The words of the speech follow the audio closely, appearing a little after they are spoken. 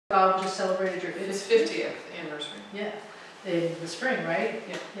Bob just celebrated your 50th anniversary. Yeah, in the spring, right?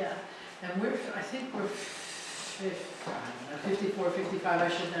 Yeah. Yeah. And I think we're 54, 55, I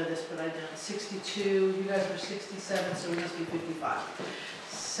should know this, but I don't. 62, you guys were 67, so we must be 55.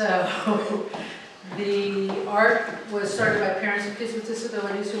 So the art was started by parents of kids with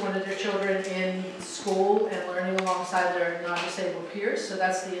disabilities who wanted their children in school and learning alongside their non-disabled peers. So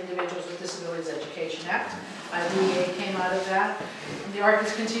that's the Individuals with Disabilities Education Act. IDEA came out of that. And the art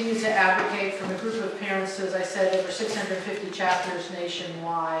has continued to advocate from a group of parents to, as I said, over 650 chapters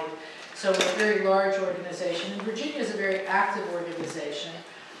nationwide. So we're a very large organization. And Virginia is a very active organization.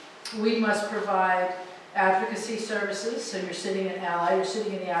 We must provide advocacy services, so you're sitting in Ally, you're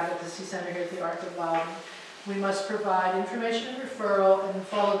sitting in the Advocacy Center here at the Arc of Loudoun. We must provide information and referral and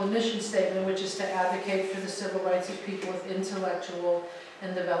follow the mission statement, which is to advocate for the civil rights of people with intellectual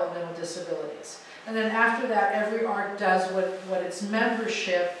and developmental disabilities. And then after that, every ARC does what its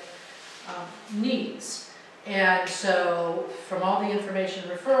membership needs. And so from all the information,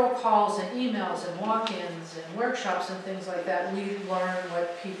 referral calls and emails and walk-ins and workshops and things like that, we learn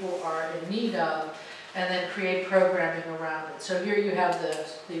what people are in need of and then create programming around it. So here you have the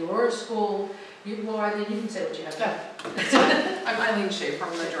Aurora School. Well, Eileen, you can say what you have. Yeah. I'm Eileen Schaefer,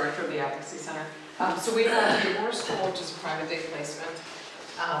 I'm the director of the Advocacy Center. So we have the Aurora School, which is a private day placement.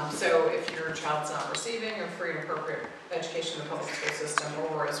 So if your child's not receiving a free and appropriate education in the public school system,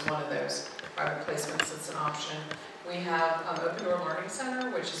 Aurora is one of those private placements. It's an option. We have Open Door Learning Center,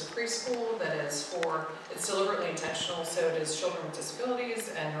 which is a preschool that is it's deliberately intentional, so it is children with disabilities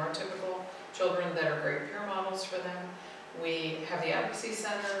and neurotypical children that are great peer models for them. We have the Advocacy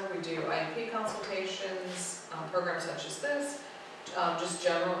Center. We do IEP consultations, programs such as this, just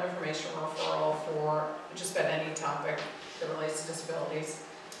general information referral for just about any topic that relates to disabilities,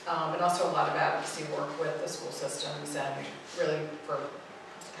 and also a lot of advocacy work with the school systems and really for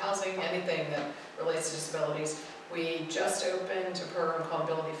housing, anything that relates to disabilities. We just opened a program called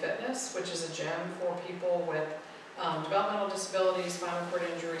Ability Fitness, which is a gym for people with developmental disabilities, spinal cord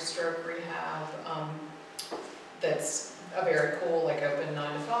injury, stroke rehab. That's a very cool, open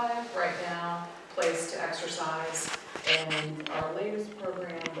 9 to 5 right now, place to exercise. And our latest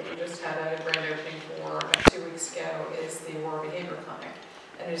program that we just had a grand opening for about 2 weeks ago is the Aurora Behavior Clinic.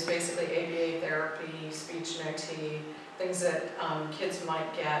 And it is basically ABA therapy, speech and OT, things that kids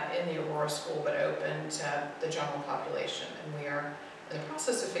might get in the Aurora School but open to the general population. And we are in the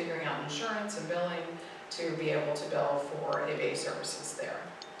process of figuring out insurance and billing to be able to bill for ABA services there.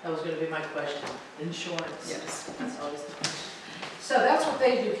 That was going to be my question. Insurance. Yes. That's always the question. So that's what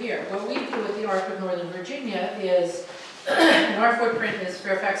they do here. What we do with the Arc of Northern Virginia is, and our footprint is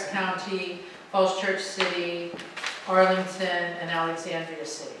Fairfax County, Falls Church City, Arlington, and Alexandria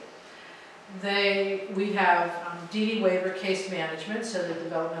City. We have DD waiver case management, so the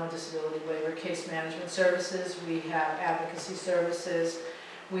developmental disability waiver case management services. We have advocacy services.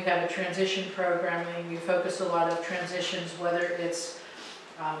 We have a transition programming. We focus a lot of transitions, whether it's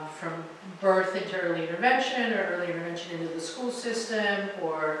from birth into early intervention or early intervention into the school system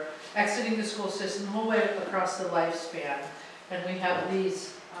or exiting the school system, the whole way across the lifespan. And we have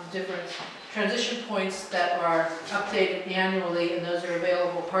these different transition points that are updated annually, and those are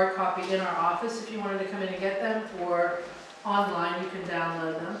available hard copy in our office if you wanted to come in and get them, or online you can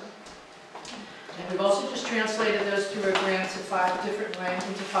download them. And we've also just translated those through a grant to 5 different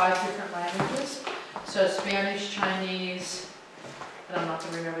languages. So Spanish, Chinese, and I'm not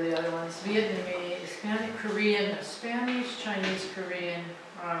going to remember the other ones, Vietnamese, Spanish, Chinese, Korean,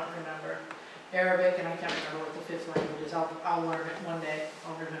 I don't remember, Arabic, and I can't remember what the 5th language is. I'll learn it one day.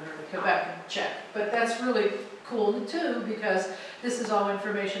 I'll remember to go back and check. But that's really cool too, because this is all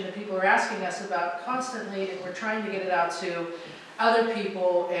information that people are asking us about constantly, and we're trying to get it out to other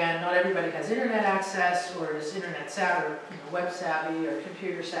people, and not everybody has internet access or is internet savvy or web savvy or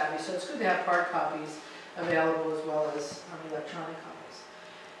computer savvy, so it's good to have hard copies available as well as electronic copies.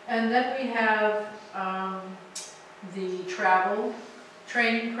 And then we have the travel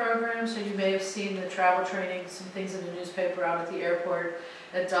training program. So you may have seen the travel training, some things in the newspaper out at the airport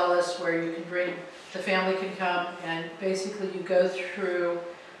at Dulles, where you can bring, the family can come, and basically you go through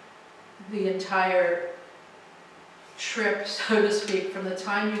the entire trip, so to speak, from the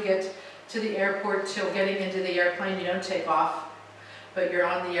time you get to the airport till getting into the airplane. You don't take off, but you're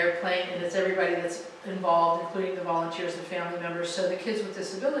on the airplane, and it's everybody that's involved, including the volunteers and family members. So the kids with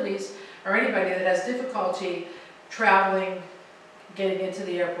disabilities, or anybody that has difficulty traveling, getting into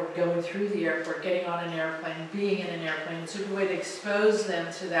the airport, going through the airport, getting on an airplane, being in an airplane, it's a good way to expose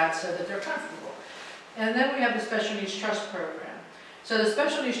them to that so that they're comfortable. And then we have the Special Needs Trust Program. So the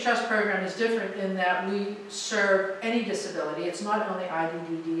Special Needs Trust Program is different in that we serve any disability. It's not only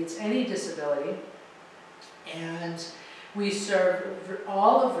IDDD, it's any disability. And we serve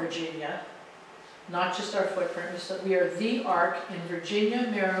all of Virginia, not just our footprint. So we are the ARC in Virginia,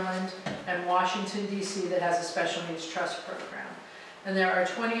 Maryland, and Washington, D.C. that has a Special Needs Trust Program. And there are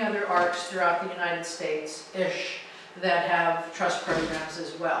 20 other ARCs throughout the United States-ish that have trust programs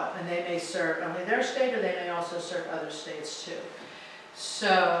as well. And they may serve only their state, or they may also serve other states too.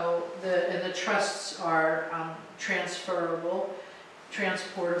 So the trusts are transferable,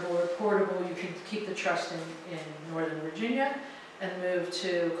 transportable, or portable. You can keep the trust in Northern Virginia and move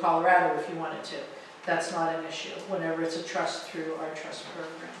to Colorado if you wanted to. That's not an issue whenever it's a trust through our trust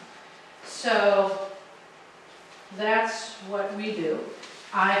program. So that's what we do.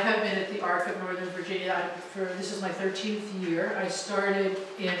 I have been at the ARC of Northern Virginia this is my 13th year. I started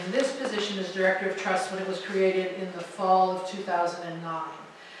in this position as Director of Trust when it was created in the fall of 2009.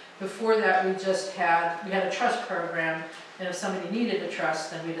 Before that, we had a trust program, and if somebody needed a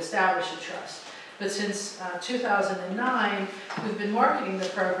trust, then we'd establish a trust. But since 2009, we've been marketing the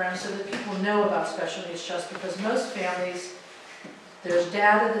program so that people know about Special Needs Trust, because most families, there's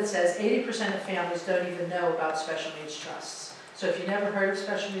data that says 80% of families don't even know about Special Needs Trusts. So if you never heard of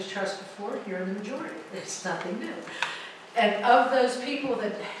Special Needs Trust before, you're in the majority. It's nothing new. And of those people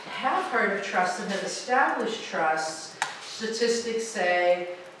that have heard of trusts and have established trusts, statistics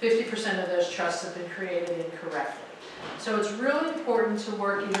say 50% of those trusts have been created incorrectly. So it's really important to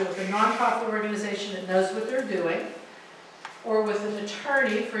work either with a nonprofit organization that knows what they're doing, or with an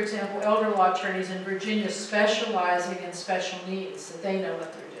attorney, for example, elder law attorneys in Virginia specializing in special needs, that they know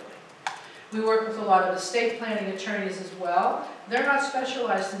what they're doing. We work with a lot of estate planning attorneys as well. They're not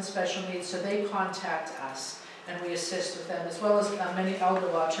specialized in special needs, so they contact us and we assist with them, as well as many elder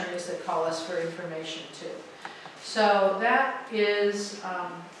law attorneys that call us for information too. So that is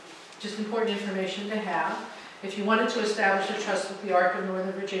just important information to have. If you wanted to establish a trust with the ARC of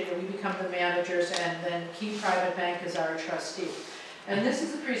Northern Virginia, we become the managers, and then Key Private Bank is our trustee. And this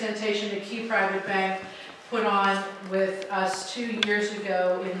is a presentation that Key Private Bank put on with us 2 years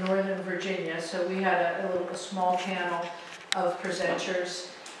ago in Northern Virginia. So we had a small panel of presenters,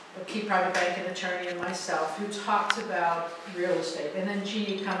 a Key Private Bank, an attorney, and myself, who talked about real estate. And then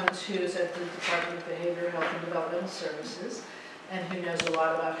Jeannie Cummins, who is at the Department of Behavioral Health and Developmental Services, and who knows a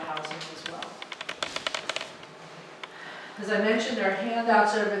lot about housing as well. As I mentioned, there are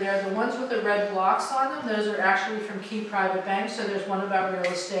handouts over there. The ones with the red blocks on them, those are actually from Key Private Bank. So there's one about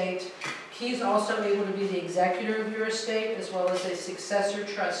real estate. Key's also able to be the executor of your estate, as well as a successor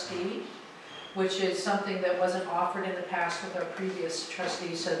trustee, which is something that wasn't offered in the past with our previous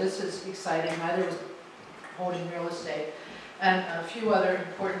trustees. So this is exciting. Neither was holding real estate. And a few other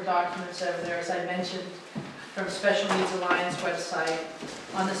important documents over there, as I mentioned, from Special Needs Alliance website.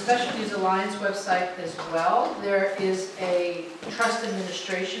 On the Special Needs Alliance website as well, there is a trust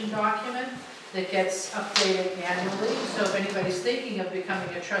administration document that gets updated annually. So if anybody's thinking of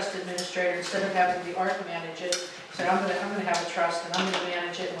becoming a trust administrator, instead of having the ARC manage it, say, I'm going to have a trust and I'm going to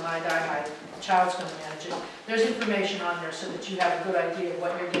manage it, and when I die, my child's going to manage it. There's information on there so that you have a good idea of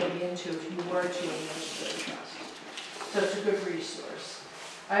what you're getting into if you were to administer a trust. So it's a good resource.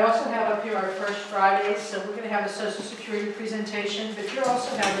 I also have up here our First Fridays, so we're going to have a Social Security presentation, but you're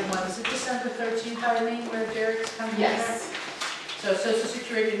also having one. Is it December 13th, Eileen, where Derek's coming in? Yes. So Social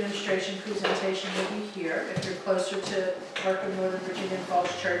Security Administration presentation will be here. If you're closer to ARC of Northern Virginia and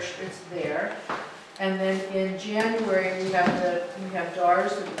Falls Church, it's there. And then in January, we have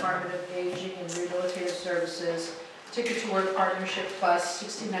DARS, the Department of Aging and Rehabilitative Services, Ticket to Work Partnership Plus,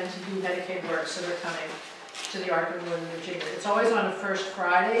 1692 Medicaid work, so they're coming to the ARC of Northern Virginia. It's always on a first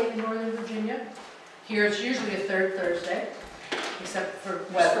Friday in Northern Virginia. Here it's usually a third Thursday, except for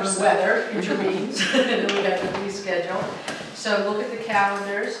weather intervenes, and then we have to reschedule. So look at the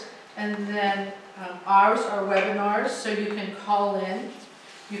calendars, and then ours are webinars, so you can call in.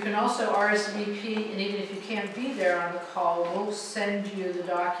 You can also RSVP, and even if you can't be there on the call, we'll send you the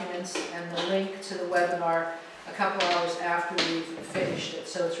documents and the link to the webinar a couple hours after we've finished it,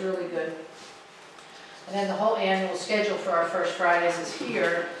 so it's really good. And then the whole annual schedule for our First Fridays is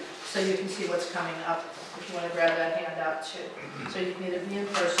here, so you can see what's coming up if you want to grab that handout too. So you can either be in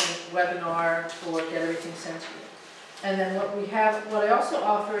person, webinar, or get everything sent to you. And then what I also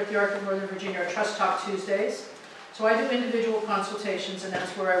offer at the ARC of Northern Virginia are Trust Talk Tuesdays. So I do individual consultations, and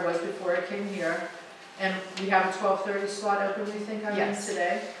that's where I was before I came here. And we have a 12:30 slot open, we think, Yes.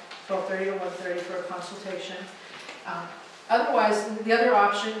 today. 12:30 to 1:30 for a consultation. Otherwise, the other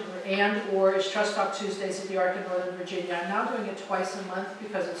option, or is Trust Talk Tuesdays at the ARC of Northern Virginia. I'm now doing it twice a month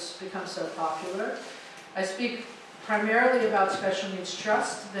because it's become so popular. I speak primarily about special needs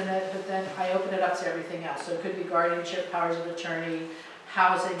trust, but then I open it up to everything else. So it could be guardianship, powers of attorney,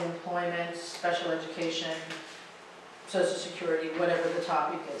 housing, employment, special education, Social Security, whatever the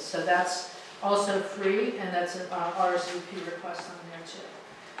topic is. So that's also free, and that's an RSVP request on there too.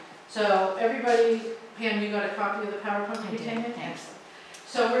 So everybody, Pam, you got a copy of the PowerPoint that you came in? Thanks.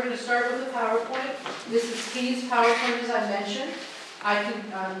 So we're going to start with the PowerPoint. This is Key's PowerPoint, as I mentioned. I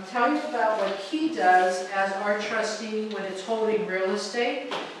can tell you about what Key does as our trustee when it's holding real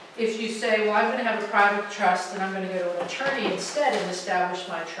estate. If you say, well, I'm going to have a private trust and I'm going to go to an attorney instead and establish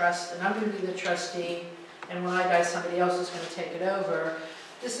my trust, and I'm going to be the trustee, and when I die somebody else is going to take it over.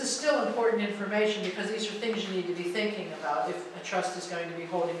 This is still important information because these are things you need to be thinking about if a trust is going to be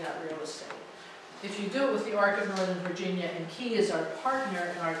holding that real estate. If you do it with the Arc of Northern Virginia and Key is our partner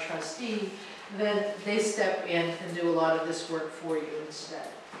and our trustee, then they step in and do a lot of this work for you instead.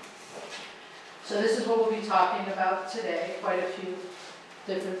 So this is what we'll be talking about today, quite a few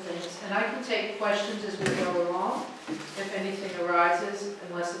different things. And I can take questions as we go along, if anything arises,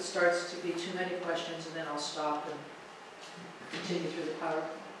 unless it starts to be too many questions, and then I'll stop and continue through the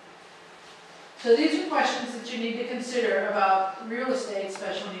PowerPoint. So these are questions that you need to consider about real estate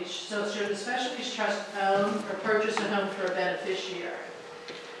special needs. So should the special needs trust own or purchase a home for a beneficiary?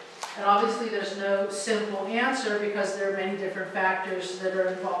 And obviously there's no simple answer because there are many different factors that are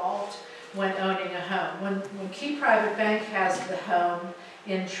involved when owning a home. When Key Private Bank has the home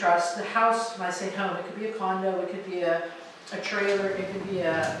in trust, the house, when I say home, it could be a condo, it could be a trailer, it could be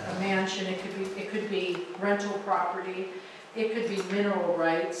a mansion, it could be rental property. It could be mineral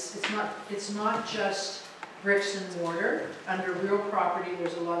rights. It's not just bricks and mortar. Under real property,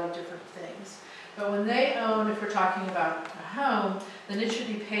 there's a lot of different things. But when they own, if we're talking about a home, then it should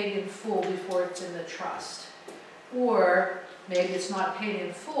be paid in full before it's in the trust. Or maybe it's not paid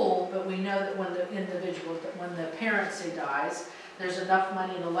in full, but we know that when the parent, say, dies, there's enough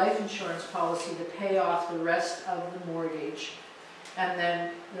money in a life insurance policy to pay off the rest of the mortgage. And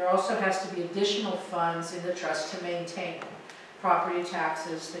then there also has to be additional funds in the trust to maintain it. Property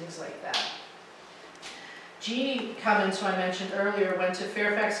taxes, things like that. Jeannie Cummins, who I mentioned earlier, went to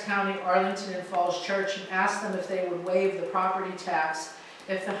Fairfax County, Arlington, and Falls Church and asked them if they would waive the property tax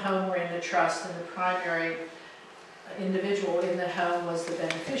if the home were in the trust and the primary individual in the home was the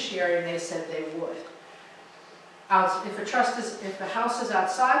beneficiary, and they said they would. If the house is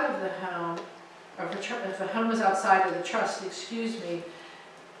outside of the home, or if the home is outside of the trust,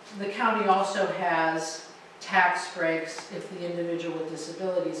 the county also has tax breaks if the individual with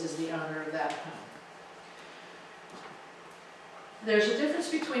disabilities is the owner of that home. There's a difference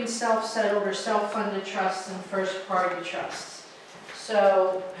between self-settled or self-funded trusts and first-party trusts.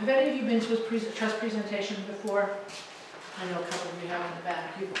 So, have any of you been to a trust presentation before? I know a couple of you have in the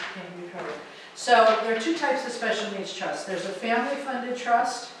back. You can be covered. So, there are two types of special needs trusts. There's a family-funded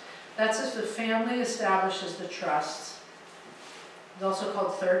trust. That's if the family establishes the trust. It's also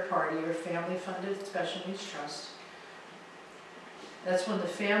called third party or family-funded special needs trust. That's when the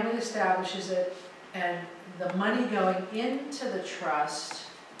family establishes it and the money going into the trust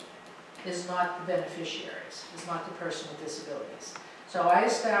is not the beneficiaries, is not the person with disabilities. So I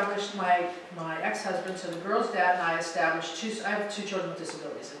established my ex-husband, so the girl's dad and I established I have two children with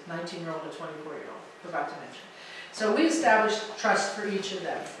disabilities, a 19-year-old and a 24-year-old, forgot to mention. So we established trust for each of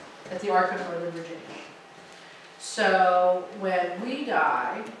them at the Arc of Northern Virginia. So when we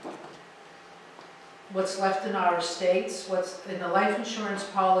die, what's left in our estates, what's in the life insurance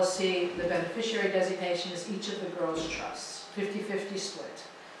policy, the beneficiary designation is each of the girls' trusts, 50-50 split.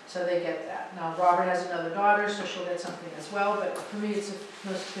 So they get that. Now Robert has another daughter, so she'll get something as well, but for me it's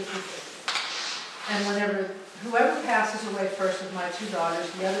most 50-50. And whoever passes away first of my two daughters,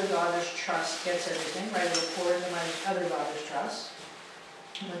 the other daughter's trust gets everything, right? It'll pour into my other daughter's trust.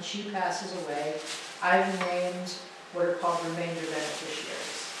 And when she passes away, I've named what are called remainder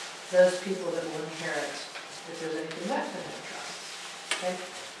beneficiaries. Those people that will inherit if there's anything left in their trust. Okay?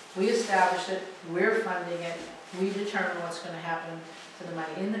 We established it, we're funding it, we determine what's going to happen to the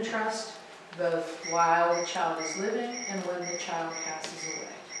money in the trust, both while the child is living and when the child passes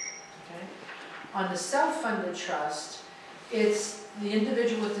away. Okay? On the self-funded trust, it's the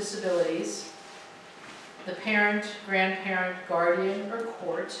individual with disabilities, the parent, grandparent, guardian, or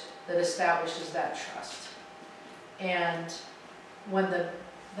court that establishes that trust. And when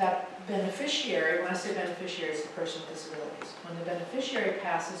that beneficiary, when I say beneficiary, it's the person with disabilities. When the beneficiary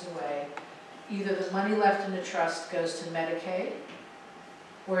passes away, either the money left in the trust goes to Medicaid,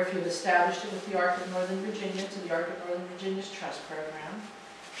 or if you've established it with the Arc of Northern Virginia, to the Arc of Northern Virginia's trust program,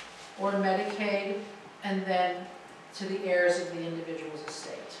 or Medicaid, and then to the heirs of the individual's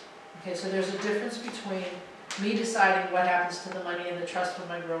estate. Okay, so there's a difference between me deciding what happens to the money in the trust when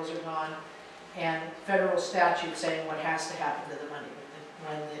my girls are gone, and federal statute saying what has to happen to the money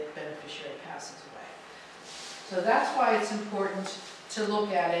when the beneficiary passes away. So that's why it's important to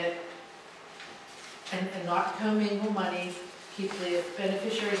look at it and not commingle money, keep the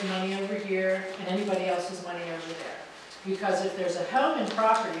beneficiary's money over here and anybody else's money over there. Because if there's a home and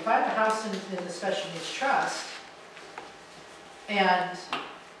property, if I have a house in the special needs trust and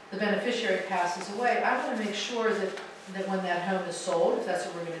the beneficiary passes away, I want to make sure that when that home is sold, if that's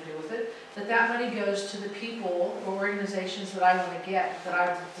what we're going to do with it, that money goes to the people or organizations that I want to get, that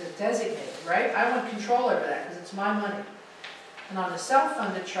I've designated, right? I want control over that because it's my money. And on the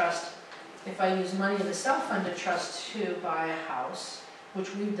self-funded trust, if I use money in the self-funded trust to buy a house,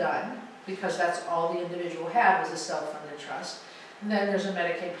 which we've done, because that's all the individual had was a self-funded trust, and then there's a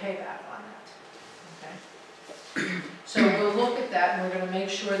Medicaid payback on that, okay? So we'll look at that, and we're going to make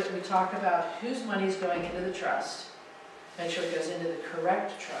sure that we talk about whose money is going into the trust, make sure it goes into the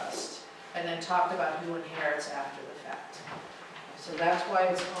correct trust, and then talk about who inherits after the fact. So that's why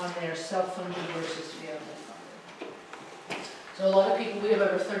it's on there, self-funded versus family funded. So a lot of people, we have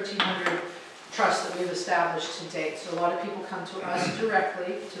over 1,300 trusts that we've established to date. So a lot of people come to us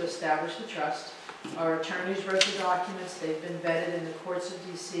directly to establish the trust. Our attorneys wrote the documents. They've been vetted in the courts of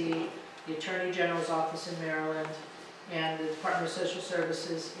DC, the Attorney General's office in Maryland, and the Department of Social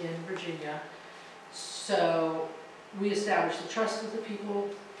Services in Virginia. So we establish the trust with the people.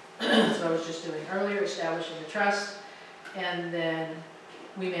 So I was just doing earlier, establishing the trust, and then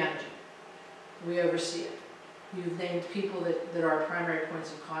we manage it. We oversee it. You've named people that are our primary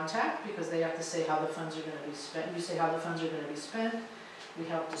points of contact because they have to say how the funds are going to be spent. You say how the funds are going to be spent. We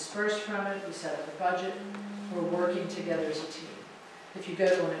help disperse from it. We set up a budget. We're working together as a team. If you go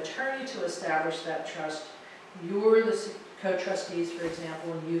to an attorney to establish that trust, you're the co-trustees, for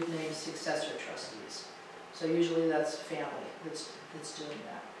example, and you've named successor trustees. So usually that's family that's doing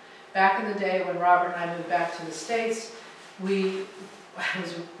that. Back in the day when Robert and I moved back to the States, I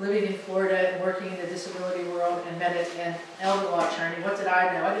was living in Florida and working in the disability world and met an elder law attorney. What did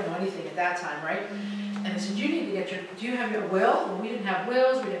I know? I didn't know anything at that time, right? And I said, you need to get do you have your will? Well, we didn't have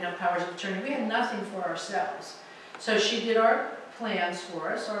wills, we didn't have powers of attorney, we had nothing for ourselves. So she did our plans for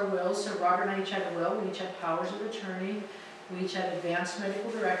us, our wills. So Robert and I each had a will, we each had powers of attorney, we each had advanced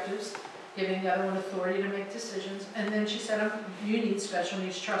medical directives, giving the other one authority to make decisions. And then she said, you need special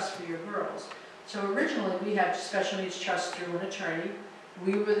needs trust for your girls. So originally we had special needs trust through an attorney.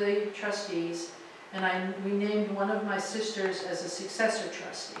 We were the trustees, and we named one of my sisters as a successor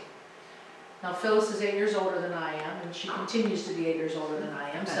trustee. Now Phyllis is 8 years older than I am, and she continues to be 8 years older than I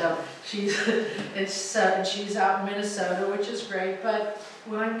am. So she's and she's out in Minnesota, which is great. But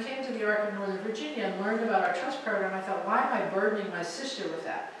when I came to the Arc of Northern Virginia and learned about our trust program, I thought, why am I burdening my sister with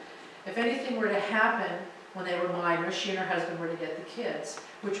that? If anything were to happen when they were minors, she and her husband were to get the kids,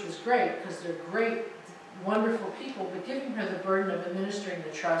 which was great because they're great, wonderful people, but giving her the burden of administering the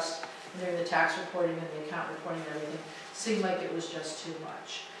trust and doing the tax reporting and the account reporting and everything seemed like it was just too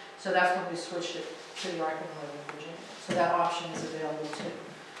much. So that's when we switched it to the Arc of Northern Virginia. So that option is available too.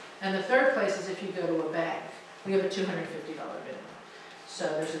 And the third place is if you go to a bank. We have a $250 minimum. So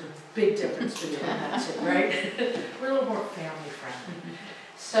there's a big difference between that too, right? We're a little more family friendly.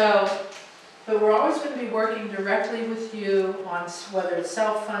 So, but we're always going to be working directly with you on whether it's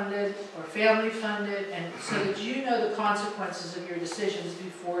self-funded or family-funded, and so that you know the consequences of your decisions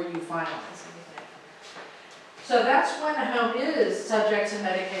before you finalize anything. So that's when a home is subject to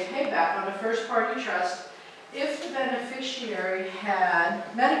Medicaid payback on a first-party trust if the beneficiary had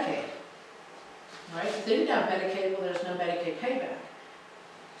Medicaid. Right? If they didn't have Medicaid, well, there's no Medicaid payback.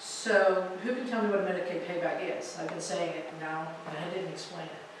 So who can tell me what a Medicaid payback is? I've been saying it now, and I didn't explain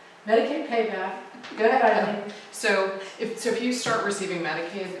it. Medicaid payback. Go ahead, Eileen. So if you start receiving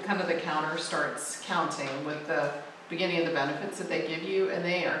Medicaid, kind of the counter starts counting with the beginning of the benefits that they give you, and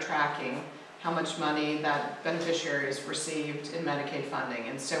they are tracking how much money that beneficiary has received in Medicaid funding.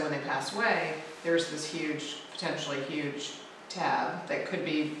 And so when they pass away, there's this huge, potentially huge tab that could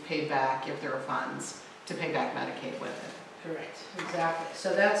be paid back if there are funds to pay back Medicaid with it. Correct, exactly.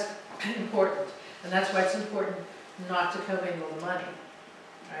 So that's important, and that's why it's important not to commingle the money.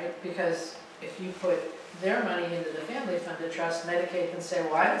 Right? Because if you put their money into the family-funded trust, Medicaid can say,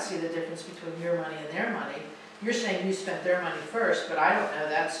 well, I don't see the difference between your money and their money. You're saying you spent their money first, but I don't know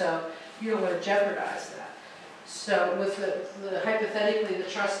that, so you don't want to jeopardize that. So with hypothetically, the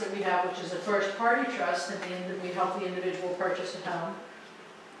trust that we have, which is a first-party trust, and we help the individual purchase a home,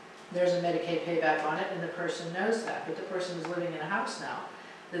 there's a Medicaid payback on it, and the person knows that, but the person is living in a house now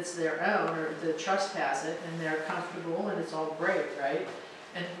that's their own, or the trust has it, and they're comfortable, and it's all great, right?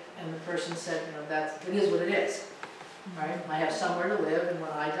 And the person said, it is what it is, right? I have somewhere to live, and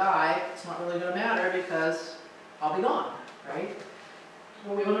when I die, it's not really gonna matter because I'll be gone, right?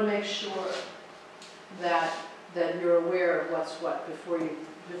 Well, we wanna make sure that you're aware of what's what before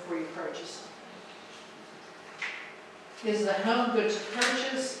you purchase. Is the home good to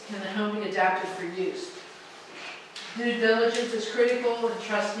purchase? Can the home be adapted for use? Due diligence is critical, and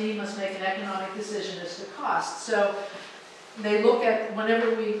trustee must make an economic decision as to cost. So they look at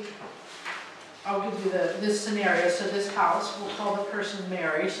I'll give you this scenario. So this house, we'll call the person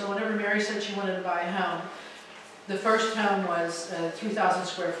Mary. So whenever Mary said she wanted to buy a home, the first home was a 3,000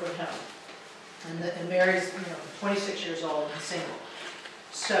 square foot home. And Mary's 26 years old and single.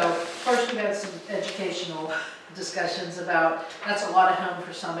 So first we had some educational discussions about, that's a lot of home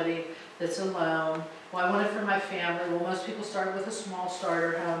for somebody that's alone. Well, I want it for my family. Well, most people start with a small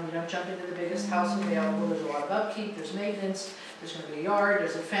starter home. You don't jump into the biggest house available. There's a lot of upkeep, there's maintenance, there's going to be a yard,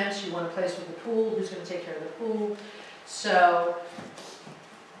 there's a fence, you want a place with a pool, who's going to take care of the pool? So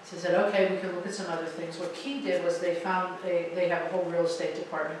she said, okay, we can look at some other things. What Key did was they found, they have a whole real estate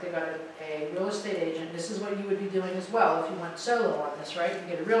department. They got a real estate agent. This is what you would be doing as well if you went solo on this, right? You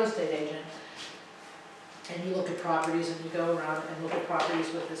get a real estate agent, and you look at properties, and you go around and look at properties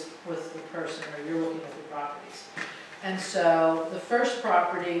with the person, or you're looking at the properties. And so the first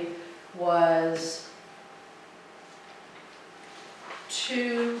property was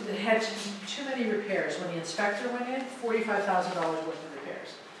it had too many repairs. When the inspector went in, $45,000 worth of repairs.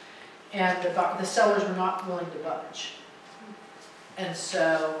 And the sellers were not willing to budge. And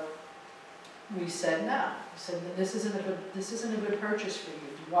so we said no. We said this isn't a good purchase for you.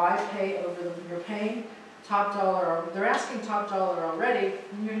 Why pay over you're paying top dollar, or they're asking top dollar already,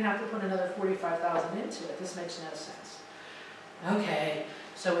 and you're gonna have to put another $45,000 into it. This makes no sense. Okay,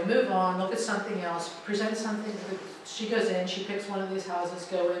 so we move on, look at something else, present something. She goes in, she picks one of these houses,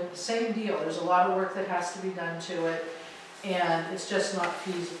 go in, same deal. There's a lot of work that has to be done to it, and it's just not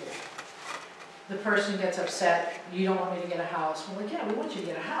feasible. The person gets upset, you don't want me to get a house. Well, yeah, we want you to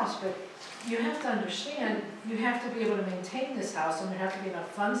get a house, but you have to understand, you have to be able to maintain this house, and there have to be enough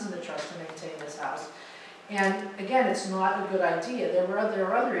funds in the trust to maintain this house. And again, it's not a good idea. There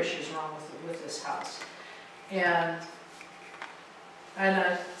are other issues wrong with this house. And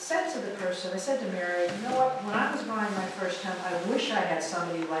I said to the person, I said to Mary, you know what, when I was buying my first home, I wish I had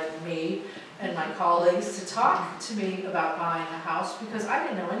somebody like me and my colleagues to talk to me about buying a house, because I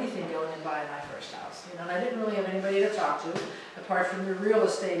didn't know anything going in buying my first house. And I didn't really have anybody to talk to, apart from the real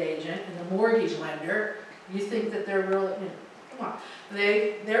estate agent and the mortgage lender. You think that they're really, come on.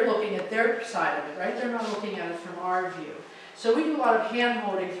 They're looking at their side of it, right? They're not looking at it from our view. So we do a lot of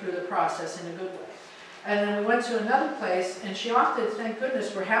hand-holding through the process in a good way. And then we went to another place, and she opted, thank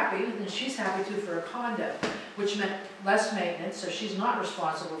goodness, we're happy, and she's happy too, for a condo, which meant less maintenance, so she's not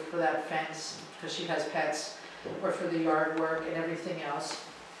responsible for that fence, because she has pets, or for the yard work and everything else.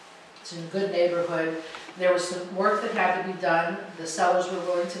 It's in a good neighborhood. There was some work that had to be done. The sellers were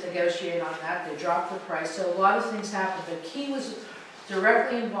willing to negotiate on that. They dropped the price, so a lot of things happened, but Key was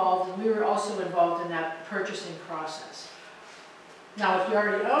directly involved, and we were also involved in that purchasing process. Now, if you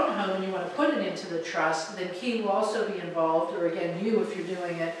already own a home and you want to put it into the trust, then Key will also be involved, or again, you if you're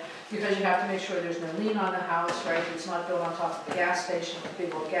doing it, because you have to make sure there's no lien on the house, right? It's not built on top of the gas station with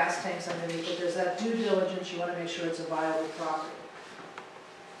big old gas tanks underneath it. There's that due diligence. You want to make sure it's a viable property.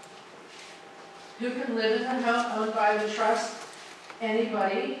 Who can live in the home owned by the trust?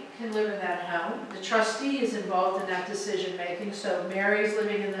 Anybody can live in that home. The trustee is involved in that decision making, so Mary's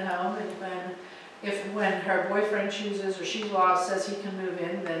living in the home, and when her boyfriend chooses, or she-in-law says he can move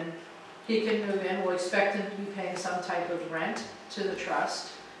in, then he can move in. We'll expect him to be paying some type of rent to the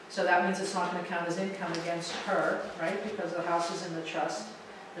trust. So that means it's not going to count as income against her, right? Because the house is in the trust.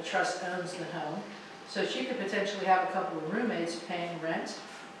 The trust owns the home. So she could potentially have a couple of roommates paying rent,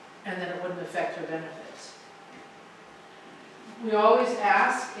 and then it wouldn't affect her benefits. We always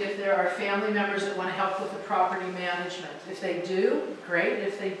ask if there are family members that want to help with the property management. If they do, great.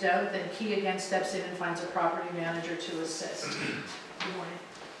 If they don't, then Key again steps in and finds a property manager to assist. Good morning.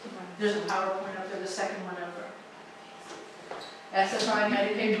 There's a PowerPoint up there, the second one over. SSI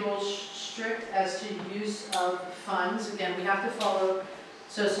Medicaid rules strict as to use of funds. Again, we have to follow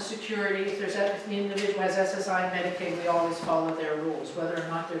Social Security. If the individual has SSI and Medicaid, we always follow their rules. Whether or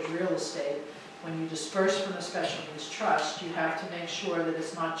not there's real estate, when you disperse from a special needs trust, you have to make sure that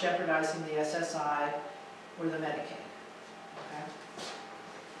it's not jeopardizing the SSI or the Medicaid. Okay?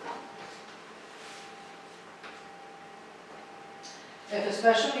 If a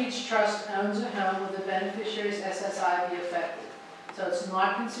special needs trust owns a home, will the beneficiary's SSI be affected? So it's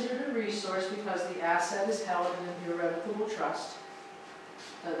not considered a resource because the asset is held in an irrevocable trust.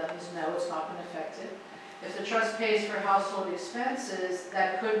 So that means no, it's not going to affect it. If the trust pays for household expenses,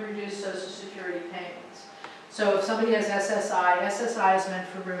 that could reduce Social Security payments. So if somebody has SSI, SSI is meant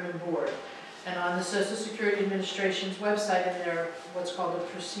for room and board. And on the Social Security Administration's website, in their what's called the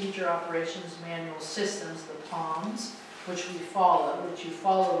Procedure Operations Manual Systems, the POMS, which you follow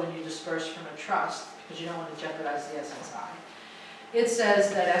when you disperse from a trust, because you don't want to jeopardize the SSI. It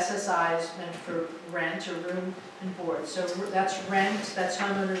says that SSI is meant for rent or room and board. So that's rent, that's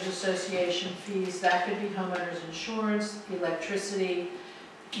homeowners association fees, that could be homeowners insurance, electricity,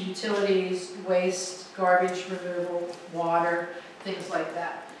 utilities, waste, garbage removal, water, things like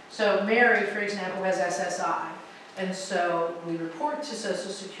that. So Mary, for example, has SSI. And so we report to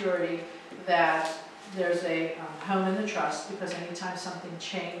Social Security that there's a home in the trust, because anytime something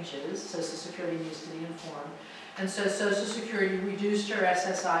changes, Social Security needs to be informed. And so Social Security reduced her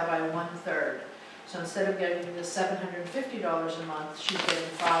SSI by 1/3. So instead of getting the $750 a month, she's getting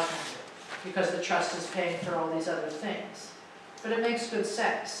 $500, because the trust is paying for all these other things. But it makes good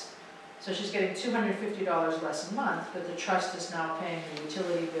sense. So she's getting $250 less a month, but the trust is now paying the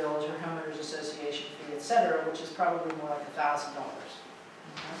utility bills, her homeowners association fee, etc., which is probably more like $1,000.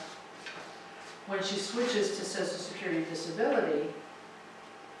 Okay. When she switches to Social Security disability,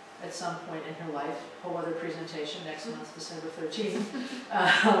 at some point in her life, whole other presentation next month, December 13th,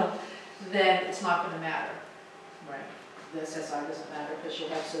 then it's not going to matter, right? The SSI doesn't matter, because she'll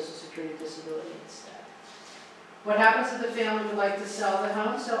have Social Security disability instead. What happens if the family would like to sell the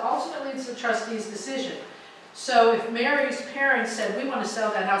home? So ultimately, it's the trustee's decision. So if Mary's parents said, we want to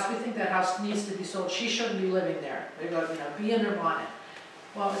sell that house, we think that house needs to be sold, she shouldn't be living there. They go, be in her bonnet.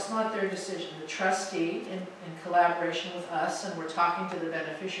 Well, it's not their decision. The trustee, in collaboration with us, and we're talking to the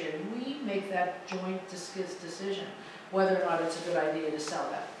beneficiary, we make that joint decision whether or not it's a good idea to sell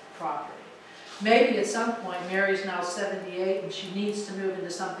that property. Maybe at some point, Mary's now 78 and she needs to move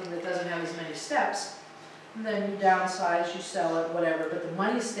into something that doesn't have as many steps. And then you downsize, you sell it, whatever, but the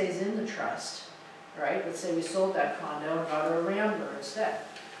money stays in the trust, right? Let's say we sold that condo and got her a Rambler instead,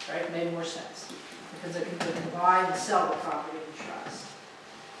 right? It made more sense, because they can buy and sell the property in the trust.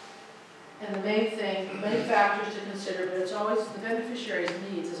 And the main thing, many factors to consider, but it's always, the beneficiary's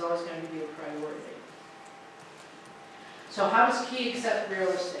needs is always going to be a priority. So how does Key accept real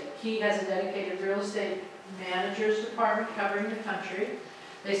estate? Key has a dedicated real estate managers department covering the country.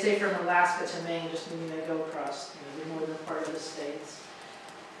 They say from Alaska to Maine, just meaning they go across the northern part of the states.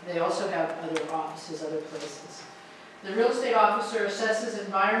 They also have other offices, other places. The real estate officer assesses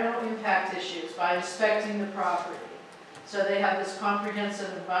environmental impact issues by inspecting the property. So they have this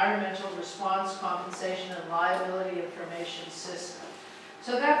comprehensive environmental response, compensation, and liability information system.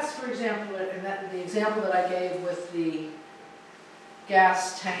 So that's, for example, the example that I gave with the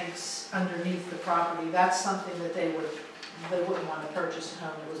gas tanks underneath the property, that's something that they wouldn't want to purchase a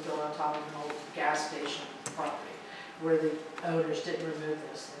home that was built on top of an old gas station property where the owners didn't remove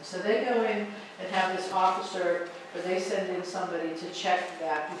those things. So they go in and have this officer, or they send in somebody to check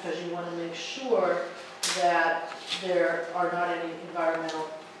that, because you want to make sure that there are not any environmental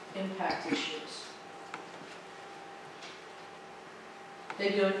impact issues. They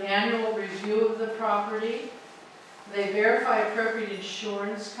do an annual review of the property. They verify appropriate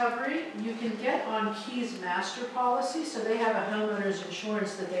insurance coverage. You can get on Key's master policy, so they have a homeowner's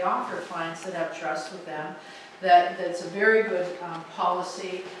insurance that they offer clients that have trust with them. That's a very good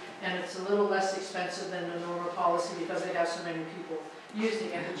policy, and it's a little less expensive than the normal policy because they have so many people using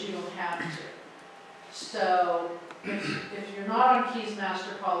it, but you don't have to. So if you're not on Key's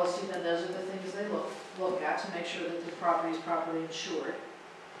master policy, then those are the things they look at to make sure that the property is properly insured.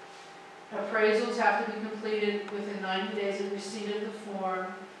 Appraisals have to be completed within 90 days of receipt of the form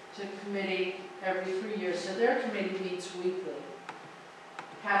to committee every 3 years. So their committee meets weekly.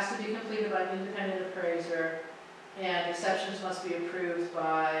 It has to be completed by an independent appraiser, and exceptions must be approved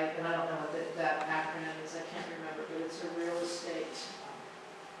by, and I don't know what that acronym is, I can't remember, but it's a real estate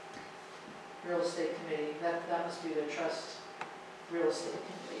committee. That must be their trust real estate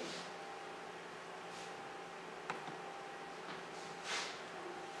committee.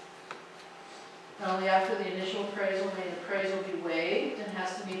 Only after the initial appraisal may the appraisal be waived and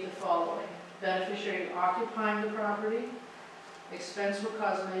has to meet the following: beneficiary occupying the property, expense will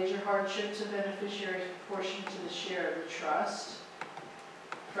cause major hardship to beneficiary's proportion to the share of the trust,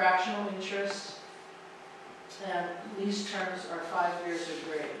 fractional interest, and lease terms are 5 years or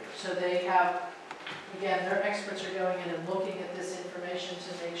greater. So they have, again, their experts are going in and looking at this information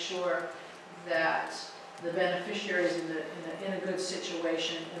to make sure that the beneficiary is in a good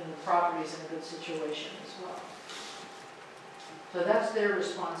situation and the property is in a good situation as well. So that's their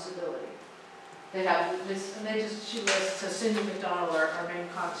responsibility. They have this, and she lists, so Cindy McDonald, our main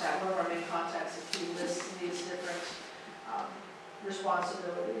contact, one of our main contacts at Key, lists these different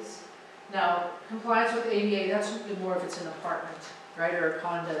responsibilities. Now, compliance with ADA, that's more if it's an apartment, right, or a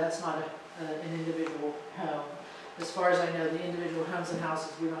condo, that's not an individual home. As far as I know, the individual homes and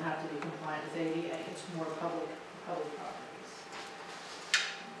houses, we don't have to be compliant with ADA, it's more public properties.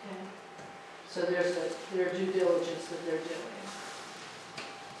 Okay. So there's their due diligence that they're doing.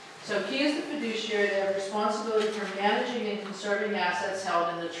 So Key is the fiduciary. They have responsibility for managing and conserving assets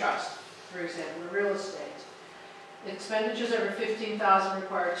held in the trust, for example, the real estate. Expenditures over $15,000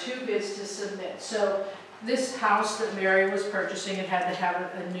 require 2 bids to submit. So this house that Mary was purchasing, it had to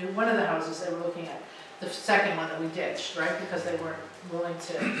have a new, one of the houses they were looking at, the second one that we ditched, right, because they weren't willing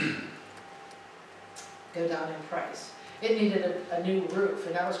to go down in price. It needed a new roof,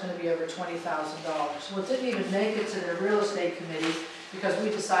 and that was going to be over $20,000. Well, it didn't even make it to the real estate committee because we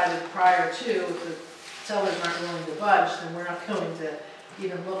decided prior to, if the sellers aren't willing to budge, then we're not going to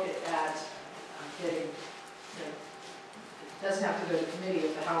even look at getting, it doesn't have to go to committee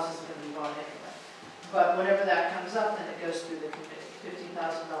if the house isn't going to be bought anyway. But whenever that comes up, then it goes through the committee,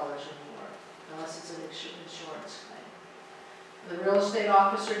 $15,000 or more, unless it's an insurance claim. The real estate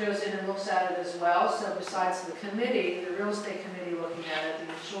officer goes in and looks at it as well. So besides the committee, the real estate committee looking at it,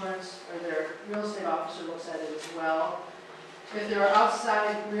 the insurance, or their real estate officer looks at it as well. If there are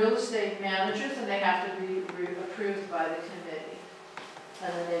outside real estate managers, then they have to be approved by the committee.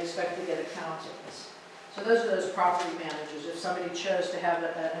 And then they expect to get accountants. So those are those property managers. If somebody chose to have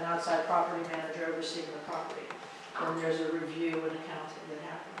an outside property manager overseeing the property, then there's a review and accounting that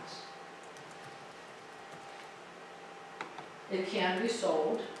happens. It can be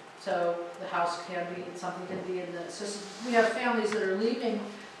sold, so the house can be, something can be in the system. We have families that are leaving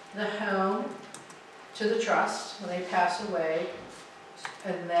the home to the trust when they pass away,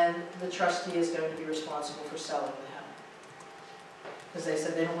 and then the trustee is going to be responsible for selling the home. Because they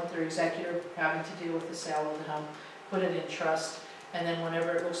said they don't want their executor having to deal with the sale of the home, put it in trust, and then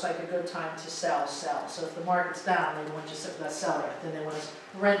whenever it looks like a good time to sell, sell. So if the market's down, they don't want just to sell it, then they want us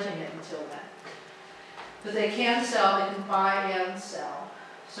renting it until then. But they can sell, they can buy and sell.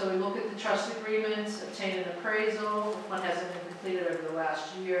 So we look at the trust agreements, obtain an appraisal, if one hasn't been completed over the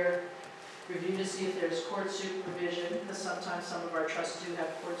last year, review to see if there's court supervision, because sometimes some of our trusts do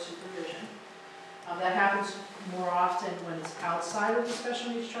have court supervision. That happens more often when it's outside of the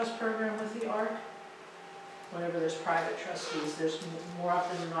special needs trust program with the ARC. Whenever there's private trustees, there's more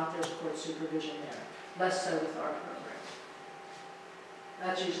often than not there's court supervision there. Less so with our program.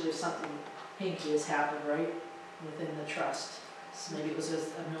 That's usually if something hinky has happened, right, within the trust. So maybe it was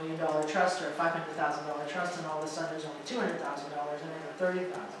 $1 million trust or a $500,000 trust, and all of a sudden there's only $200,000 and then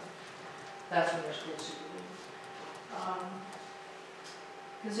 $30,000. That's when there's court supervision.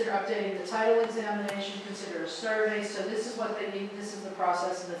 Consider updating the title examination, consider a survey. So this is what they need, this is the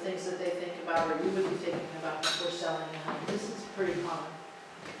process and the things that they think about or you would be thinking about before selling a home. This is pretty common.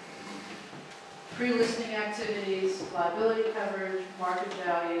 Pre-listing activities, liability coverage, market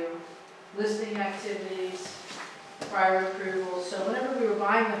value, listing activities, prior approvals. So whenever we were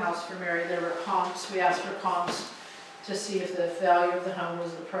buying the house for Mary, there were comps. We asked for comps to see if the value of the home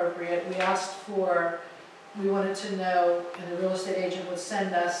was appropriate. We wanted to know, and the real estate agent would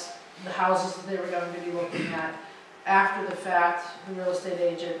send us the houses that they were going to be looking at. After the fact, the real estate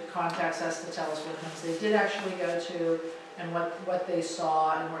agent contacts us to tell us what homes they did actually go to and what they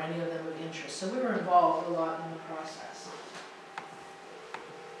saw and were any of them of interest. So we were involved a lot in the process.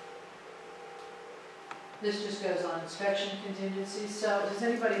 This just goes on inspection contingencies. So has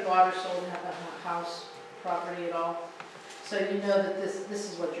anybody bought or sold a house property at all? So you know that this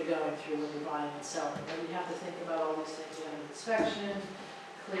is what you're going through when you're buying and selling. But you have to think about all these things. You have an inspection,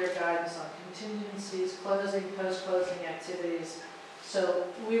 clear guidance on contingencies, closing, post-closing activities. So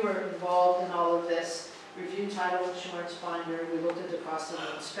we were involved in all of this. Review title insurance binder. We looked at the cost of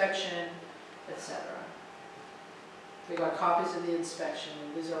the inspection, etc. We got copies of the inspection.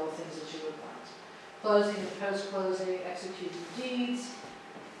 And these are all things that you would want. Closing and post-closing, executed deeds.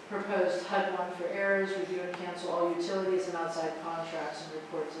 Proposed HUD-1 for errors, review and cancel all utilities and outside contracts, and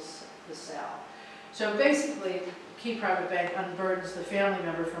report to the sale. So basically, Key Private Bank unburdens the family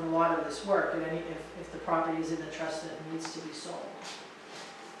member from a lot of this work, and if the property is in a trust that needs to be sold.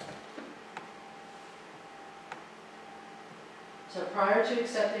 So prior to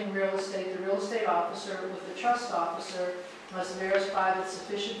accepting real estate, the real estate officer with the trust officer must verify that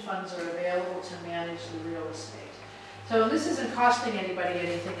sufficient funds are available to manage the real estate. So this isn't costing anybody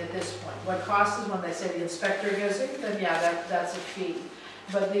anything at this point. What costs is when they say the inspector goes in, then yeah, that's a fee.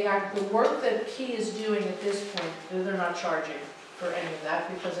 But the work that Key is doing at this point, they're not charging for any of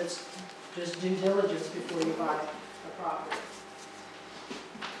that, because it's just due diligence before you buy a property.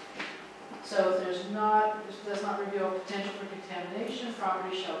 So if there's not, this does not reveal potential for contamination,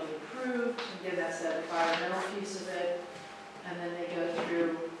 property shall be approved. Again, that's that environmental piece of it. And then they go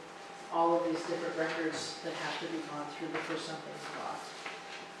through all of these different records that have to be gone through before something's bought.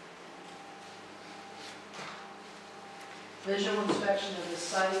 Visual inspection of the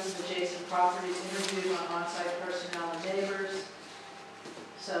site, adjacent properties, interview on on-site personnel and neighbors.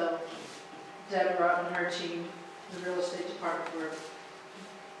 So Deborah and her team, the real estate department, were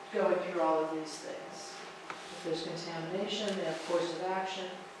going through all of these things. If there's contamination, they have course of action.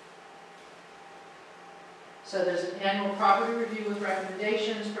 So there's an annual property review with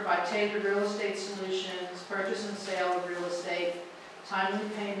recommendations, provide tailored real estate solutions, purchase and sale of real estate, timely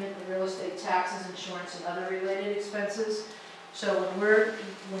payment of real estate taxes, insurance, and other related expenses. So when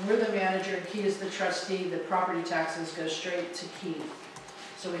we're the manager and Key is the trustee, the property taxes go straight to Key.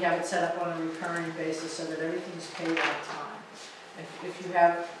 So we have it set up on a recurring basis so that everything's paid on time. If you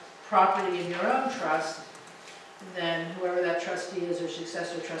have property in your own trust, then whoever that trustee is or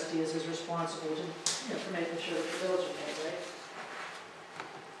successor trustee is responsible to, for making sure that the bills are paid, right?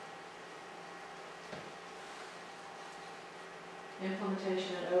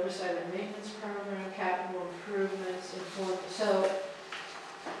 Implementation and oversight of maintenance program, capital improvements, so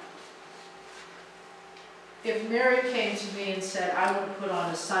if Mary came to me and said, I want to put on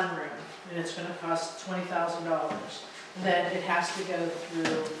a sunroom and it's going to cost $20,000, then it has to go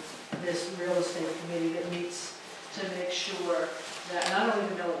through this real estate committee that meets to make sure that, and I don't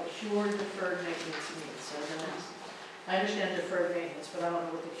even know what pure deferred maintenance means. So I understand deferred maintenance, but I don't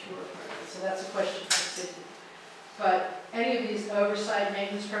know what the pure part is. So that's a question for Sydney. But any of these oversight,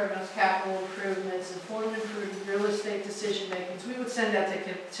 maintenance programs, capital improvements, informed and prudent real estate decision makings, we would send that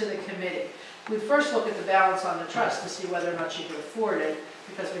to the committee. We'd first look at the balance on the trust to see whether or not she could afford it,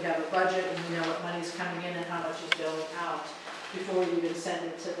 because we have a budget and we know what money's coming in and how much is going out before we even send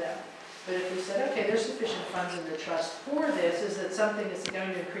it to them. But if we said, okay, there's sufficient funds in the trust for this, is it something that's going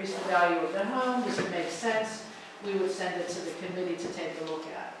to increase the value of the home? Does it make sense? We would send it to the committee to take a look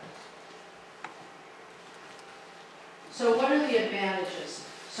at. So what are the advantages?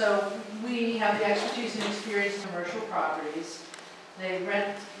 So we have the expertise and experience in commercial properties. They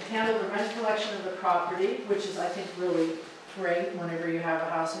handle the rent collection of the property, which is, I think, really great whenever you have a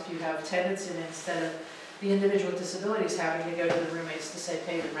house, if you have tenants in it, instead of the individual with disabilities having to go to the roommates to say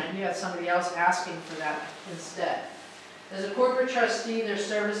pay the rent. You have somebody else asking for that instead. As a corporate trustee, their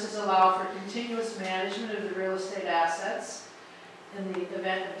services allow for continuous management of the real estate assets in the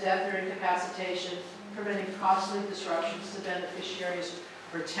event of death or incapacitation, preventing costly disruptions to beneficiaries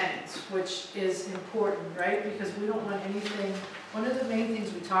or tenants, which is important, right? Because we don't want anything, one of the main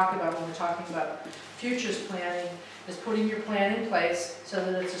things we talk about when we're talking about futures planning is putting your plan in place so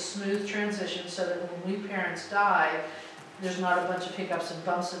that it's a smooth transition, so that when we parents die, there's not a bunch of hiccups and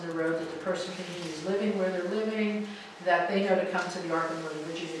bumps in the road, that the person continues living where they're living, that they know to come to the Arc of Northern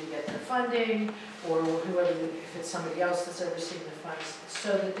Virginia to get their funding, or whoever, if it's somebody else that's overseeing the funds,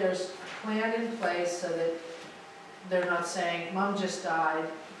 so that there's a plan in place so that they're not saying, Mom just died,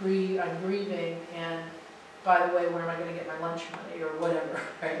 I'm grieving, and by the way, where am I going to get my lunch money, or whatever,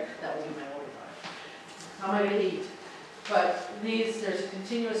 right? That would be my only thought. How am I going to eat? But there's a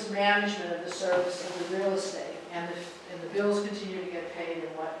continuous management of the service of the real estate, and the bills continue to get paid and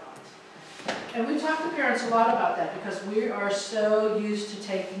whatnot. And we talk to parents a lot about that, because we are so used to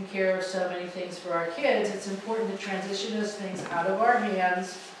taking care of so many things for our kids. It's important to transition those things out of our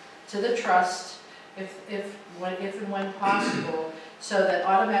hands to the trust, if and when possible, so that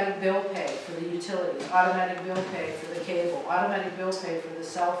automatic bill pay for the utilities, automatic bill pay for the cable, automatic bill pay for the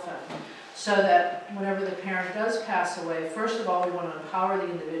cell phone, so that whenever the parent does pass away, first of all, we want to empower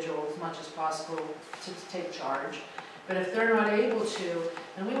the individual as much as possible to take charge. But if they're not able to,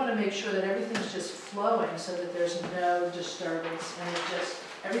 then we want to make sure that everything's just flowing so that there's no disturbance and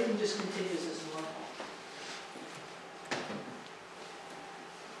everything just continues as normal.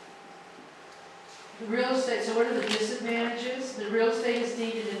 The real estate, so what are the disadvantages? The real estate is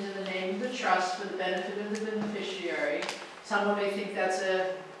deeded into the name of the trust for the benefit of the beneficiary. Someone may think that's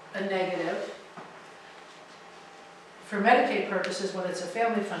a negative. For Medicaid purposes, when it's a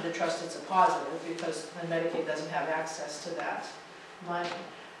family funded trust, it's a positive, because then Medicaid doesn't have access to that money.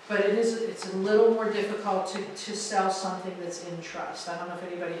 But it's a little more difficult to sell something that's in trust. I don't know if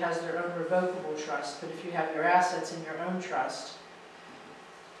anybody has their own revocable trust, but if you have your assets in your own trust,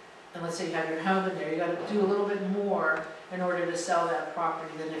 and let's say you have your home in there, you got to do a little bit more in order to sell that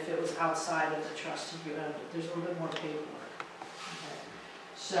property than if it was outside of the trust and you owned it. There's a little bit more paperwork. Okay.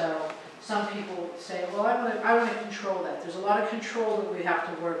 So some people say, well, I want to control that. There's a lot of control that we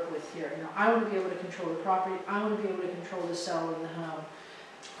have to work with here. You know, I want to be able to control the property. I want to be able to control the seller of the home.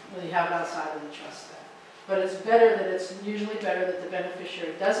 Well, you have it outside of the trust then. But it's better that it's usually better that the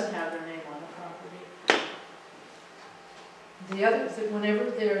beneficiary doesn't have their name on the property. The other thing,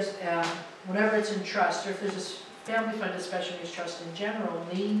 whenever it's in trust, or if there's a family-funded special needs trust in general,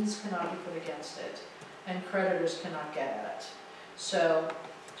 liens cannot be put against it, and creditors cannot get at it. So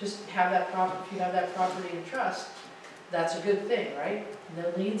just have that property. If you have that property in trust, that's a good thing, right?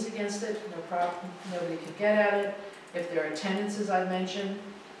 No liens against it, no problem, nobody can get at it. If there are tenants, as I mentioned,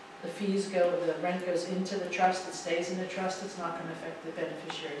 the rent goes into the trust, it stays in the trust, it's not going to affect the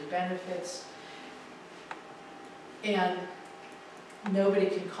beneficiary's benefits. And nobody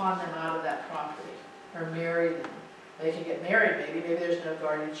can con them out of that property or marry them. They can get married maybe there's no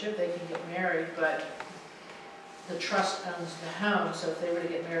guardianship, they can get married, but the trust owns the home, so if they were to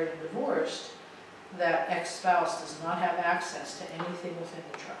get married and divorced, that ex-spouse does not have access to anything within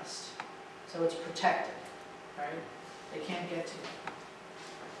the trust. So it's protected, right? They can't get to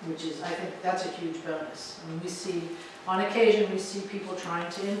it, which is, I think that's a huge bonus. I mean, we see, on occasion, we see people trying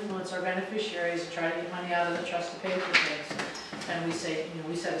to influence our beneficiaries and try to get money out of the trust to pay for things. And we say, you know,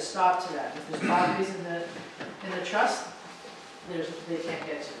 we set a stop to that. If there's properties in the trust, they can't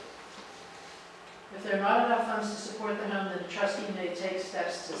get to it. If there are not enough funds to support the home, then the trustee may take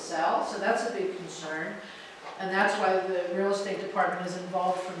steps to sell. So that's a big concern. And that's why the real estate department is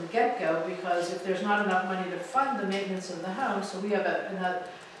involved from the get-go, because if there's not enough money to fund the maintenance of the home, so we have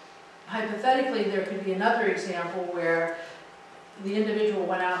hypothetically, there could be another example where the individual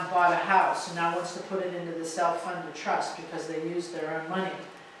went out and bought a house and now wants to put it into the self-funded trust because they used their own money.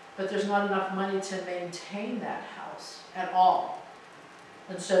 But there's not enough money to maintain that house at all.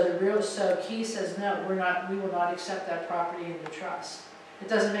 And so Key says, no, we will not accept that property in the trust. It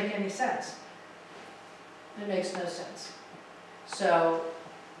doesn't make any sense. It makes no sense. So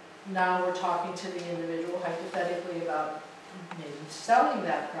now we're talking to the individual hypothetically about maybe selling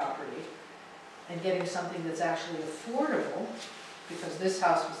that property and getting something that's actually affordable, because this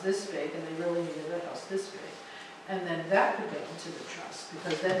house was this big and they really needed a house this big. And then that could go into the trust,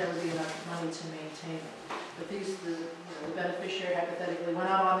 because then there would be enough money to maintain it. But the beneficiary hypothetically went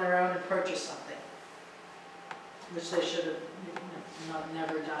out on their own and purchased something, which they should have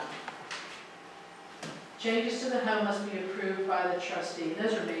never done. Changes to the home must be approved by the trustee.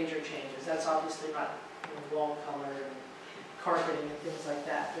 Those are major changes. That's obviously not wall color and carpeting and things like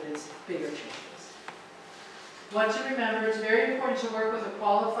that, but it's bigger changes. What to remember, it's very important to work with a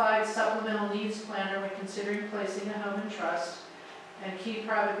qualified supplemental needs planner when considering placing a home in trust, and Key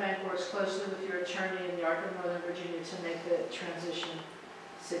Private Bank works closely with your attorney in the Arc of Northern Virginia to make the transition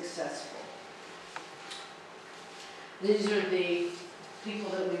successful. These are the people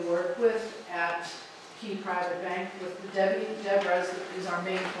that we work with at Key Private Bank. With Deborah is our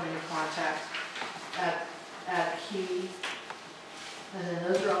main point of contact at Key. And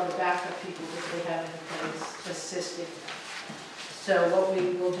then those are all the backup people that they have in place assisting them. So what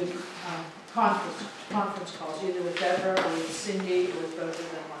we will do, conference calls, either with Deborah or with Cindy or with both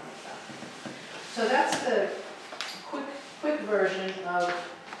of them on the phone. So that's the quick version of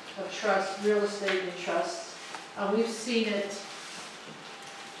trust, real estate and trusts. We've seen it.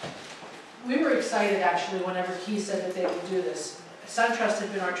 We were excited actually whenever Key said that they would do this. SunTrust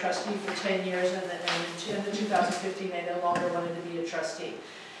had been our trustee for 10 years, and in 2015 they no longer wanted to be a trustee.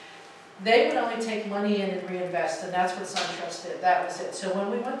 They would only take money in and reinvest, and that's what SunTrust did. That was it. So when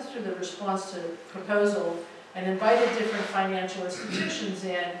we went through the response to the proposal and invited different financial institutions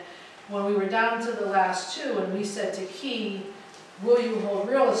in, when we were down to the last two and we said to Key, will you hold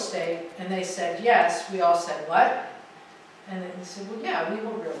real estate? And they said yes. We all said, what? And they said, well, yeah, we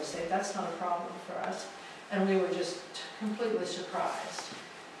hold real estate. That's not a problem for us. And we were just completely surprised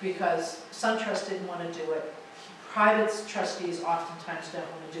because SunTrust didn't want to do it. Private trustees oftentimes don't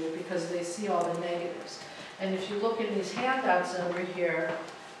want to do it because they see all the negatives. And if you look in these handouts over here,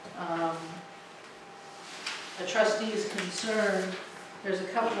 a trustee is concerned. There's a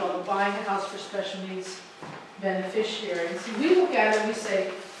couple of them, buying a house for special needs beneficiaries. We look at it and we say,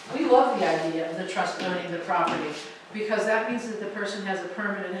 we love the idea of the trust owning the property, because that means that the person has a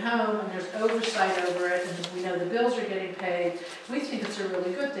permanent home and there's oversight over it, and we know the bills are getting paid. We think it's a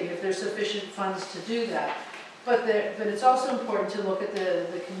really good thing if there's sufficient funds to do that. But it's also important to look at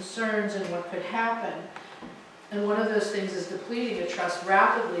the concerns and what could happen. And one of those things is depleting a trust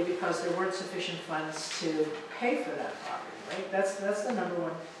rapidly because there weren't sufficient funds to pay for that property, right? That's the number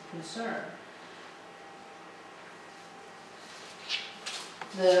one concern.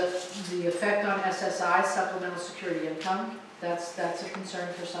 The effect on SSI, supplemental security income, That's a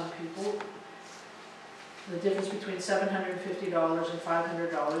concern for some people. The difference between $750 and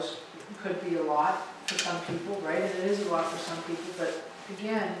 $500 could be a lot for some people, right? And it is a lot for some people, but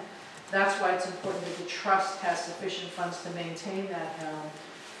again, that's why it's important that the trust has sufficient funds to maintain that home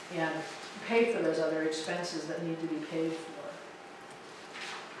and pay for those other expenses that need to be paid for.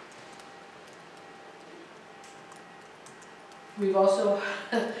 We've also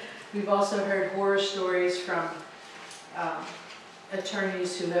heard horror stories from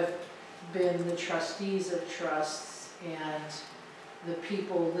attorneys who have been the trustees of trusts and the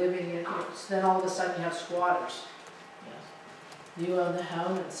people living in, then all of a sudden you have squatters. You own the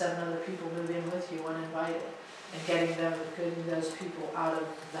home and 7 other people move in with you uninvited, and getting those people out of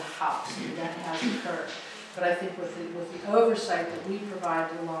the house. That has occurred. But I think with the oversight that we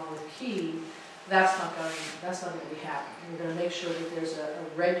provide along with Key, that's not going to be happening. We're going to make sure that there's a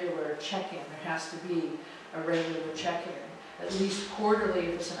regular check-in. There has to be a regular check-in, at least quarterly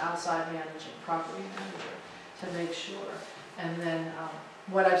if it's an outside managing property manager, to make sure. And then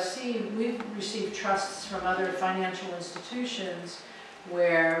what I've seen, we've received trusts from other financial institutions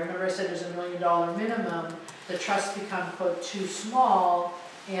where, remember I said there's $1 million minimum, the trusts become, quote, too small,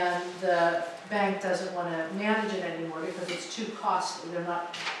 and the bank doesn't want to manage it anymore because it's too costly. They're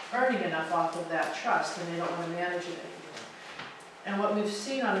not earning enough off of that trust, and they don't want to manage it anymore. And what we've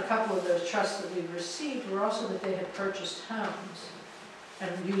seen on a couple of those trusts that we've received were also that they had purchased homes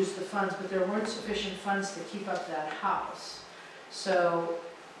and used the funds, but there weren't sufficient funds to keep up that house. So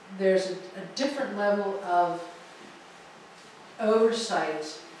there's a different level of oversight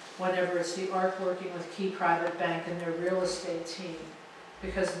whenever it's the ARC working with Key Private Bank and their real estate team,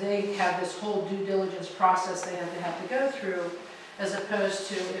 because they have this whole due diligence process they have to go through, as opposed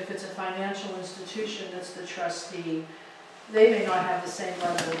to if it's a financial institution that's the trustee, they may not have the same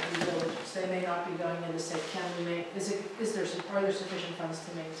level of due diligence. They may not be going in to say, are there sufficient funds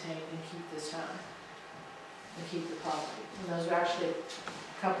to maintain and keep this home and keep the property? And those are actually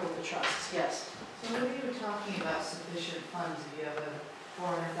a couple of the trusts, yes. So when you were talking about sufficient funds, if you have a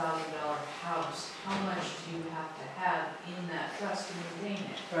 $400,000 house, how much do you have to have in that trust to maintain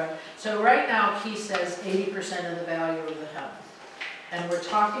it? Right. So right now, Key says 80% of the value of the home. And we're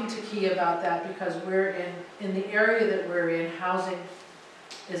talking to Key about that because we're in the area that we're in, housing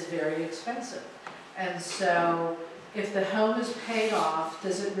is very expensive. And so if the home is paid off,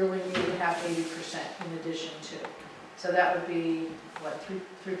 does it really need to have 80% in addition to? So that would be, what,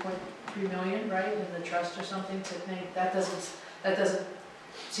 3.3 million, right, in the trust or something to make, that doesn't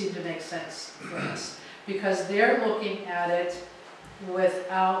seem to make sense for us. Because they're looking at it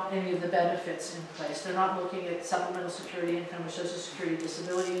without any of the benefits in place. They're not looking at supplemental security income or social security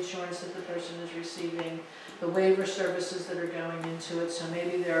disability insurance that the person is receiving, the waiver services that are going into it. So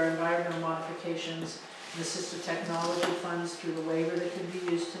maybe there are environmental modifications, and assistive technology funds through the waiver that can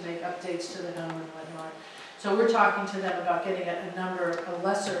be used to make updates to the home and whatnot. So we're talking to them about getting a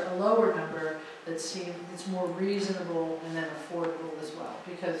lower number that's more reasonable and then affordable as well,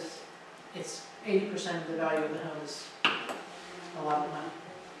 because it's 80% of the value of the home is a lot of money.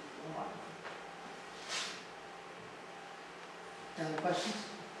 A lot. Any questions?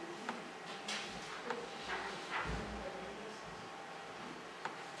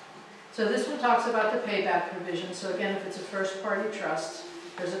 So this one talks about the payback provision. So again, if it's a first-party trust,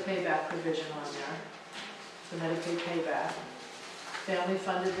 there's a payback provision on there. The Medicaid payback. Family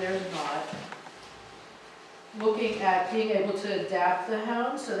funded, there's not. Looking at being able to adapt the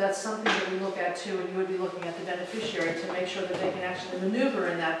home, so that's something that we look at too, and you would be looking at the beneficiary to make sure that they can actually maneuver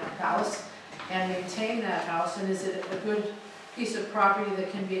in that house and maintain that house, and is it a good piece of property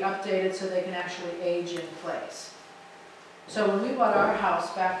that can be updated so they can actually age in place. So when we bought our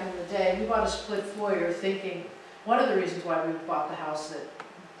house back in the day, we bought a split foyer thinking, one of the reasons why we bought the house that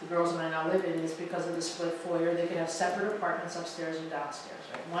the girls and I now live in is because of the split foyer. They could have separate apartments upstairs and downstairs,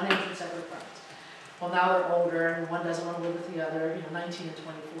 right? One entrance, separate apartments. Well, now they're older and one doesn't want to live with the other, 19 and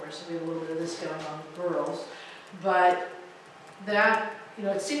 24, so we have a little bit of this going on with girls. But that,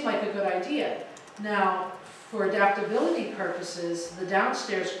 it seemed like a good idea. Now, for adaptability purposes, the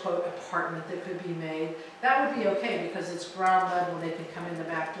downstairs, quote, apartment that could be made, that would be okay because it's ground level and they can come in the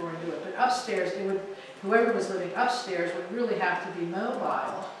back door and do it. But upstairs, whoever was living upstairs would really have to be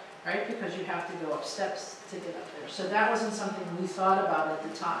mobile, right? Because you have to go up steps to get up there. So that wasn't something we thought about at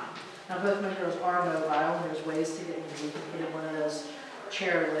the time. Now both my girls are mobile and there's ways to get in. You can put in one of those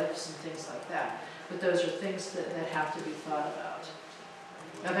chair lifts and things like that. But those are things that have to be thought about.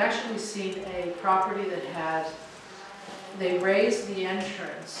 I've actually seen a property that they raised the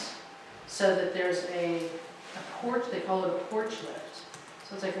entrance so that there's a porch, they call it a porch lift.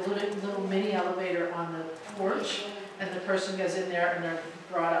 So it's like a little mini elevator on the porch, and the person goes in there and they're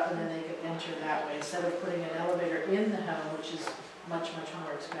brought up and then they can enter that way, instead of putting an elevator in the home, which is much, much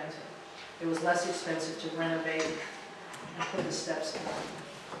more expensive. It was less expensive to renovate and put the steps in.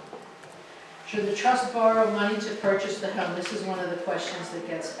 Should the trust borrow money to purchase the home? This is one of the questions that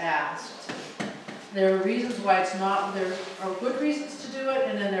gets asked. There are reasons why it's not, there are good reasons to do it,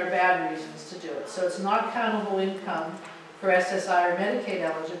 and then there are bad reasons to do it. So it's not countable income for SSI or Medicaid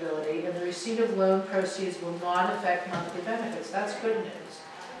eligibility, and the receipt of loan proceeds will not affect monthly benefits. That's good news,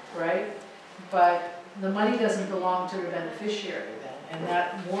 right? But the money doesn't belong to the beneficiary then, and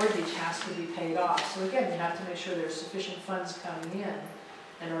that mortgage has to be paid off. So again, you have to make sure there's sufficient funds coming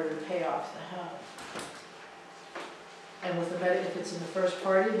in order to pay off the home. And with the if it's in the first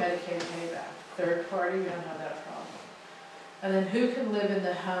party, Medicaid payback. Third party, we don't have that problem. And then who can live in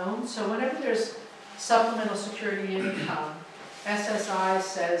the home? So whenever there's supplemental security income, SSI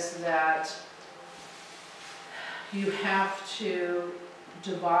says that you have to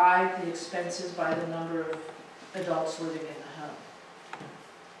divide the expenses by the number of adults living in the home.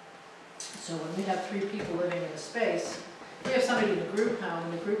 So when we have 3 people living in a space, we have somebody in a group home,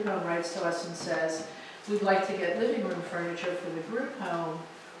 and the group home writes to us and says, we'd like to get living room furniture for the group home.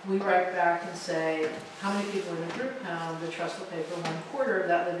 We write back and say, how many people in the group home? The trust will pay for 1/4 of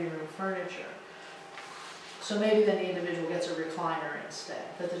that living room furniture. So maybe then the individual gets a recliner instead.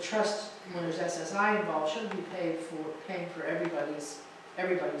 But the trust, when there's SSI involved, shouldn't be paying for everybody's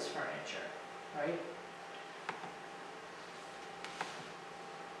furniture, right?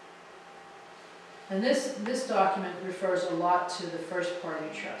 And this document refers a lot to the first party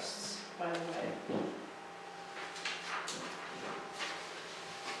trusts, by the way.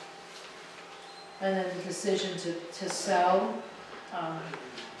 And then the decision to sell,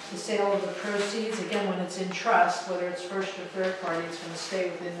 the sale of the proceeds, again, when it's in trust, whether it's first or third party, it's going to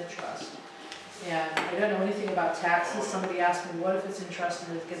stay within the trust. And I don't know anything about taxes. Somebody asked me, what if it's in trust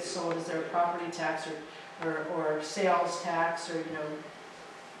and it gets sold? Is there a property tax or sales tax, or, you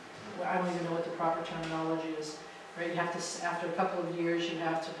know, I don't even know what the proper terminology is. Right? You have to, after a couple of years, you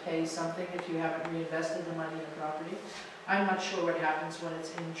have to pay something if you haven't reinvested the money in the property. I'm not sure what happens when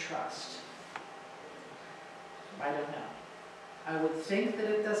it's in trust. I don't know. I would think that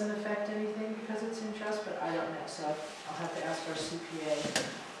it doesn't affect anything because it's in trust, but I don't know. So I'll have to ask our CPA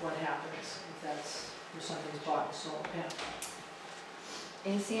what happens if something's bought and sold. Yeah.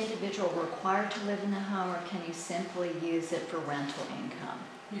 Is the individual required to live in the home, or can you simply use it for rental income?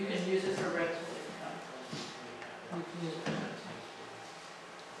 You can use it for rental income. You can use it for rental.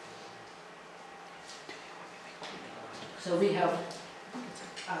 So we have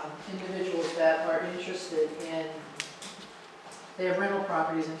individuals that are interested in, they have rental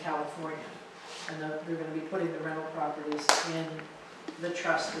properties in California, and they're going to be putting the rental properties in the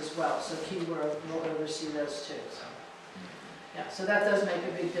trust as well. So Key will oversee those too. So, yeah, so that does make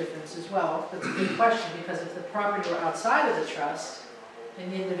a big difference as well. That's a good question, because if the property were outside of the trust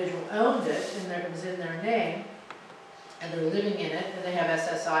and the individual owned it and it was in their name and they're living in it and they have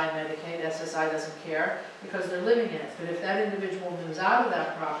SSI and Medicaid, SSI doesn't care because they're living in it. But if that individual moves out of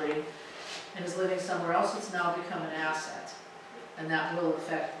that property and is living somewhere else, it's now become an asset, and that will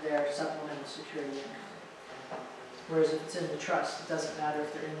affect their supplemental security income. Whereas if it's in the trust, it doesn't matter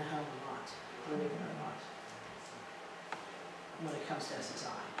if they're in the home or not, living or not, when it comes to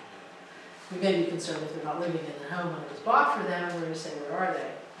SSI. We may be concerned if they're not living in the home when it was bought for them, and we're going to say, where are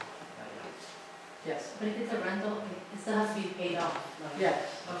they? Yes? But if it's a rental, it still has to be paid off. Like, Yes.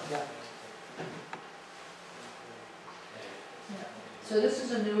 okay. Yeah. So this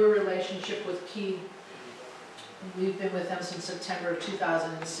is a newer relationship with Key. We've been with them since September of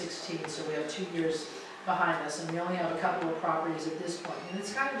 2016, so we have 2 years behind us, and we only have a couple of properties at this point. And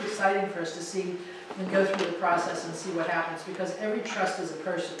it's kind of exciting for us to see and go through the process and see what happens, because every trust is a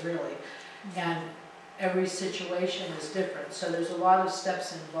person, really, and every situation is different. So there's a lot of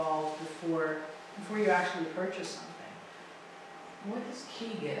steps involved before you actually purchase something. What does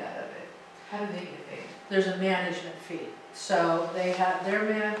Key get out of it? How do they get paid? There's a management fee. So they have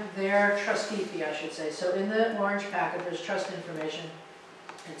their trustee fee, I should say. So in the orange packet, there's trust information.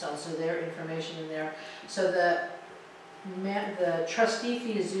 It's also their information in there. So the trustee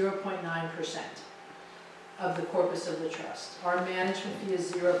fee is 0.9% of the corpus of the trust. Our management fee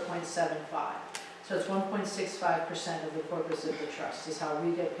is 0.75. So it's 1.65% of the corpus of the trust is how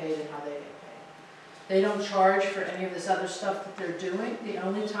we get paid and how they get paid. They don't charge for any of this other stuff that they're doing. The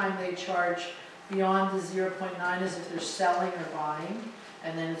only time they charge beyond the 0.9 is if they're selling or buying,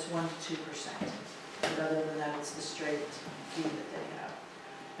 and then it's 1 to 2%. But other than that, it's the straight fee that they have.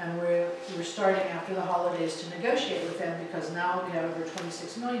 And we're starting after the holidays to negotiate with them, because now we have over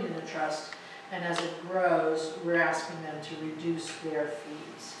 $26 million in the trust, And as it grows, we're asking them to reduce their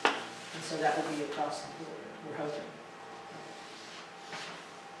fees. And so that would be across the board, we're hoping.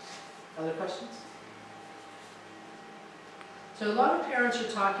 Other questions? So a lot of parents are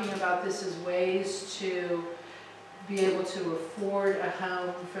talking about this as ways to be able to afford a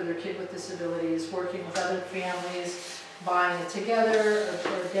home for their kid with disabilities, working with other families, buying it together,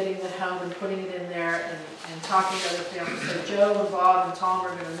 or getting the home and putting it in there and talking to other families. So Joe and Bob and Tom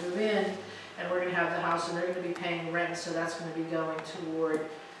are going to move in, and we're going to have the house, and they're going to be paying rent, so that's going to be going toward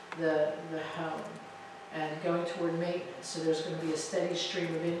the home and going toward maintenance. So there's going to be a steady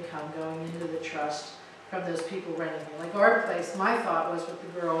stream of income going into the trust from those people renting it. Like our place, my thought was with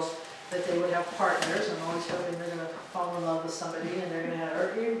the girls that they would have partners. I'm always hoping they're going to fall in love with somebody and they're going to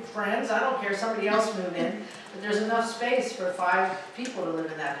have friends. I don't care, somebody else move in. But there's enough space for 5 people to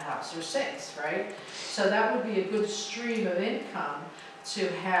live in that house, or 6, right? So that would be a good stream of income to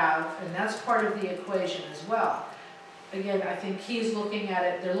have, and that's part of the equation as well. Again, I think he's looking at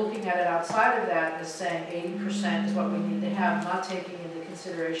it, they're looking at it outside of that as saying 80% is what we need to have, not taking into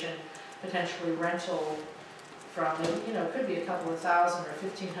consideration potentially rental from, you know, it could be a couple of thousand or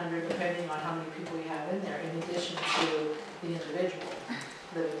 1,500 depending on how many people you have in there, in addition to the individual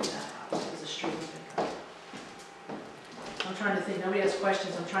living in that house as a stream of income. I'm trying to think, nobody has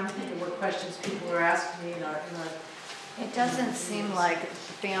questions, I'm trying to think of what questions people are asking me in our It doesn't seem like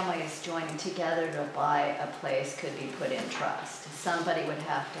families joining together to buy a place could be put in trust. Somebody would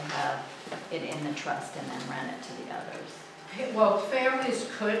have to have it in the trust and then rent it to the others. Well, families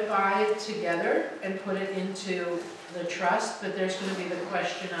could buy it together and put it into the trust, but there's going to be the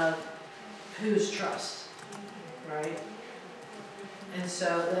question of whose trust, right? And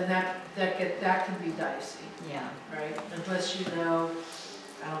so then that can be dicey, Yeah. right? Unless you know,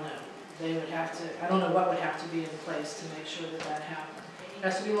 I don't know. They would have to, I don't know what would have to be in place to make sure that that happened.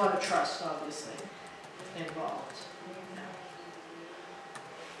 There has to be a lot of trust, obviously, involved.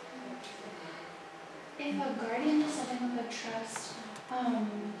 If a guardian is setting up a trust,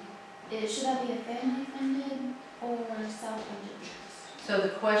 should that be a family funded or self-funded trust? So the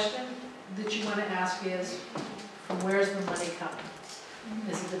question that you want to ask is, from where's the money coming?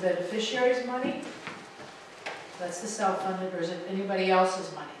 Is it the beneficiary's money? That's the self-funded, or is it anybody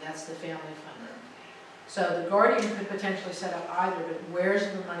else's money? That's the family funder. So the guardian could potentially set up either, but where's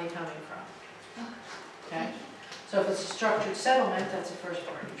the money coming from? Okay? So if it's a structured settlement, that's a first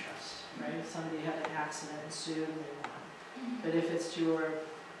party trust, right? If somebody had an accident and sued and they won. But if it's your,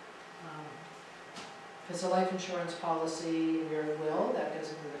 if it's a life insurance policy, your will, that goes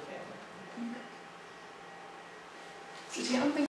into the family. So I don't think